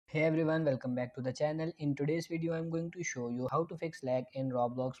Hey everyone, welcome back to the channel. In today's video, I'm going to show you how to fix lag in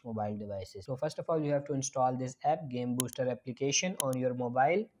Roblox mobile devices. So first of all, you have to install this app, Game Booster application on your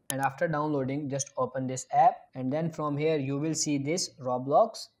mobile. And after downloading, just open this app. And then from here, you will see this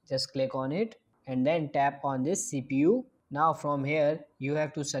Roblox. Just click on it and then tap on this CPU. Now from here, you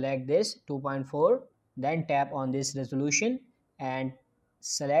have to select this 2.4. Then tap on this resolution and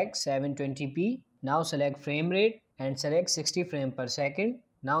select 720p. Now select frame rate and select 60 frame per second.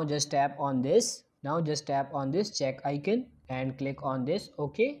 Now just tap on this. Check icon and click on this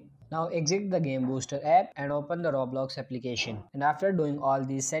OK. Now exit the Game Booster app and open the Roblox application. And after doing all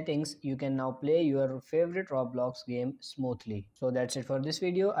these settings, you can now play your favorite Roblox game smoothly. So that's it for this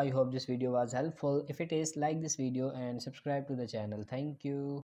video. I hope this video was helpful. If it is, like this video and subscribe to the channel. Thank you.